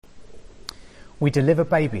We deliver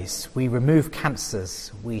babies, we remove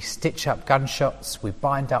cancers, we stitch up gunshots, we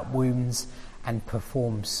bind up wounds and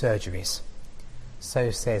perform surgeries. So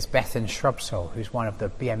says Bethan Shrubsole, who's one of the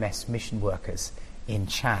BMS mission workers in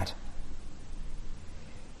Chad.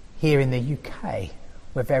 Here in the UK,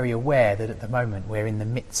 we're very aware that at the moment we're in the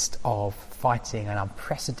midst of fighting an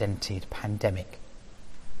unprecedented pandemic.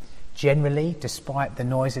 Generally, despite the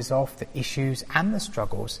noises of the issues and the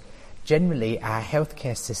struggles, generally our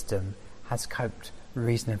healthcare system has coped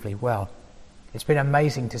reasonably well. It's been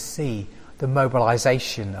amazing to see the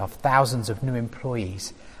mobilisation of thousands of new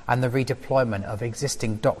employees and the redeployment of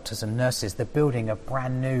existing doctors and nurses, the building of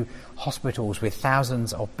brand new hospitals with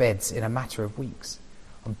thousands of beds in a matter of weeks,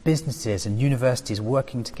 and businesses and universities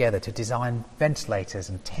working together to design ventilators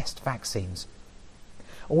and test vaccines.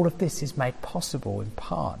 All of this is made possible in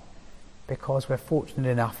part because we're fortunate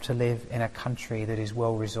enough to live in a country that is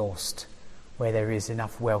well resourced, where there is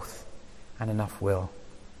enough wealth and enough will.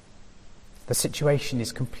 The situation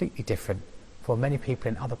is completely different for many people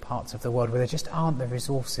in other parts of the world where there just aren't the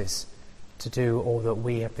resources to do all that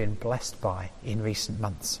we have been blessed by in recent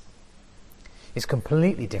months. It's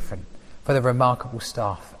completely different for the remarkable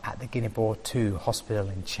staff at the Guinea-Bissau 2 hospital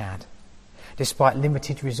in Chad. Despite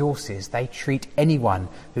limited resources, they treat anyone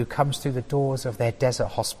who comes through the doors of their desert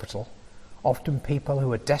hospital, often people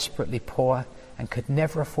who are desperately poor and could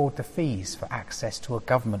never afford the fees for access to a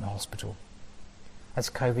government hospital. As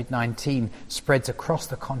COVID-19 spreads across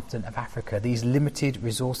the continent of Africa, these limited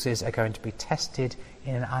resources are going to be tested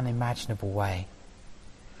in an unimaginable way,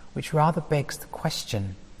 which rather begs the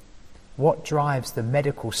question, what drives the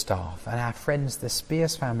medical staff and our friends, the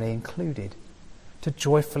Spears family included, to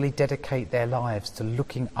joyfully dedicate their lives to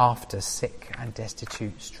looking after sick and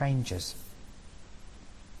destitute strangers?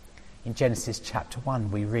 In Genesis chapter 1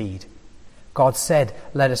 we read, God said,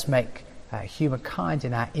 "Let us make humankind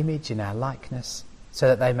in our image, in our likeness, so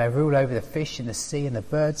that they may rule over the fish in the sea and the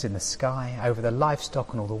birds in the sky, over the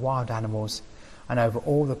livestock and all the wild animals, and over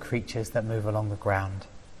all the creatures that move along the ground."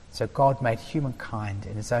 So God made humankind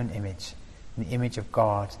in his own image. In the image of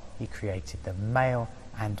God he created them, male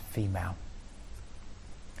and female.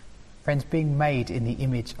 Friends, being made in the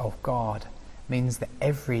image of God means that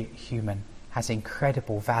every human has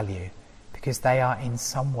incredible value because they are in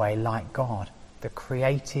some way like God, the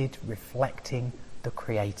created, reflecting the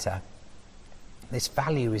Creator. This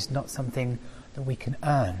value is not something that we can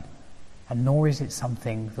earn, and nor is it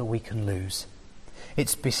something that we can lose.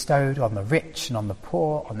 It's bestowed on the rich and on the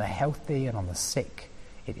poor, on the healthy and on the sick.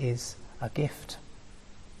 It is a gift.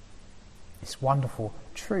 This wonderful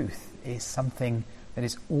truth is something that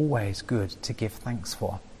is always good to give thanks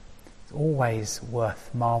for. It's always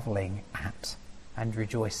worth marvelling at and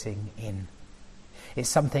rejoicing in. It's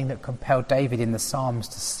something that compelled David in the Psalms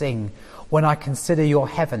to sing, "When I consider your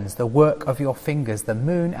heavens, the work of your fingers, the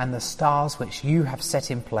moon and the stars which you have set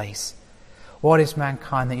in place. What is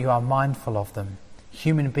mankind that you are mindful of them?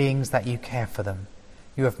 Human beings that you care for them.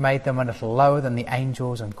 You have made them a little lower than the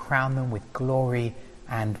angels and crowned them with glory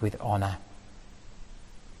and with honour."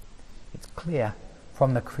 It's clear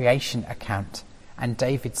from the creation account and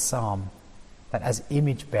David's psalm that as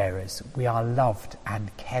image bearers we are loved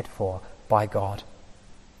and cared for by God.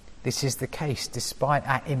 This is the case despite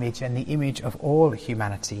our image and the image of all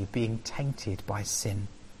humanity being tainted by sin.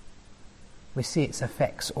 We see its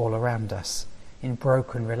effects all around us in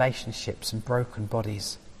broken relationships and broken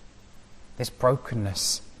bodies. This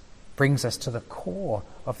brokenness brings us to the core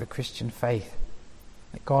of the Christian faith,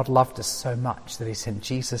 that God loved us so much that he sent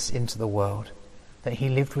Jesus into the world, that he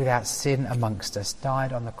lived without sin amongst us,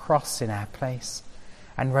 died on the cross in our place,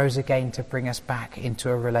 and rose again to bring us back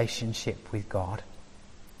into a relationship with God.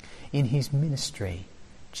 In his ministry,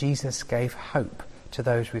 Jesus gave hope to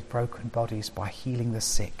those with broken bodies by healing the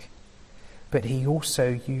sick, but he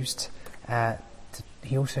also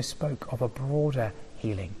spoke of a broader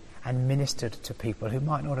healing and ministered to people who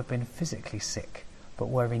might not have been physically sick, but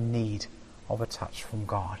were in need of a touch from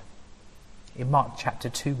God. In Mark chapter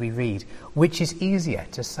 2 we read, "Which is easier,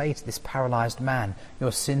 to say to this paralysed man,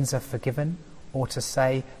 'Your sins are forgiven,' or to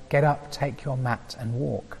say, 'Get up, take your mat and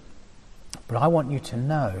walk'? But I want you to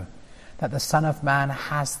know that the Son of Man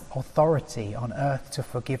has authority on earth to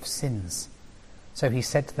forgive sins." So he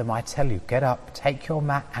said to them, "I tell you, get up, take your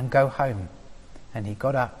mat and go home." And he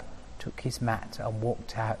got up, took his mat and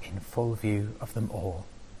walked out in full view of them all.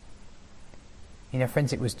 You know,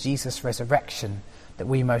 friends, it was Jesus' resurrection that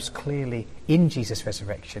we most clearly see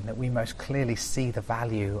the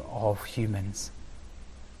value of humans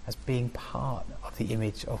as being part of the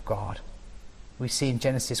image of God. We see in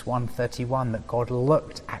Genesis 1:31 that God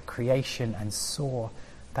looked at creation and saw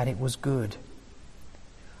that it was good.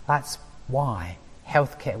 That's why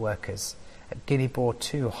healthcare workers at Guinea-Bor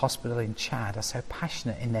 2 Hospital in Chad are so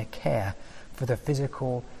passionate in their care for the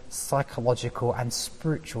physical, psychological and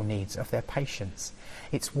spiritual needs of their patients.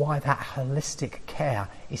 It's why that holistic care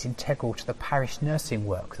is integral to the parish nursing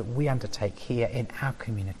work that we undertake here in our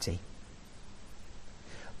community.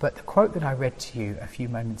 But the quote that I read to you a few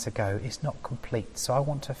moments ago is not complete, so I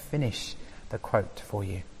want to finish the quote for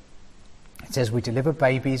you. It says, "We deliver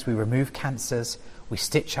babies, we remove cancers, we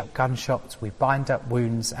stitch up gunshots, we bind up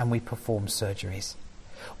wounds and we perform surgeries.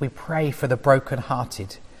 We pray for the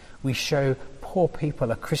broken-hearted, we show poor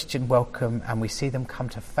people a Christian welcome and we see them come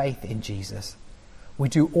to faith in Jesus. We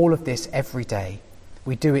do all of this every day.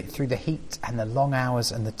 We do it through the heat and the long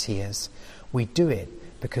hours and the tears. We do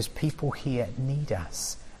it because people here need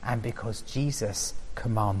us and because Jesus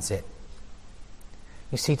commands it."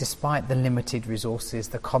 You see, despite the limited resources,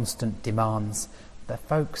 the constant demands, the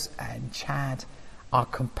folks in Chad are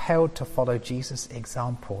compelled to follow Jesus'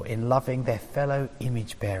 example in loving their fellow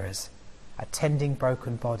image bearers, attending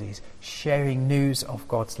broken bodies, sharing news of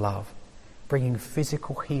God's love, bringing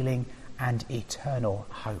physical healing and eternal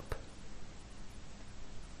hope.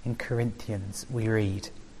 In Corinthians we read,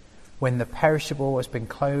 "When the perishable has been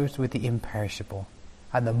clothed with the imperishable,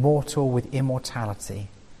 and the mortal with immortality,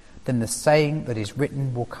 then the saying that is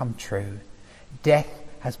written will come true. Death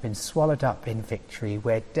has been swallowed up in victory.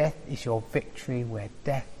 Where death is your victory, where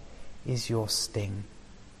death is your sting."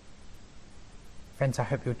 Friends, I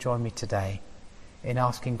hope you'll join me today in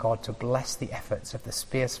asking God to bless the efforts of the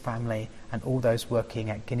Spears family and all those working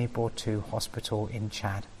at Guinea-Bor 2 Hospital in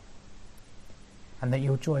Chad. And that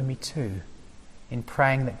you'll join me too in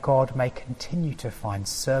praying that God may continue to find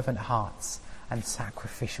servant hearts and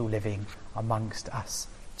sacrificial living amongst us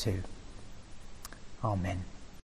too. Amen.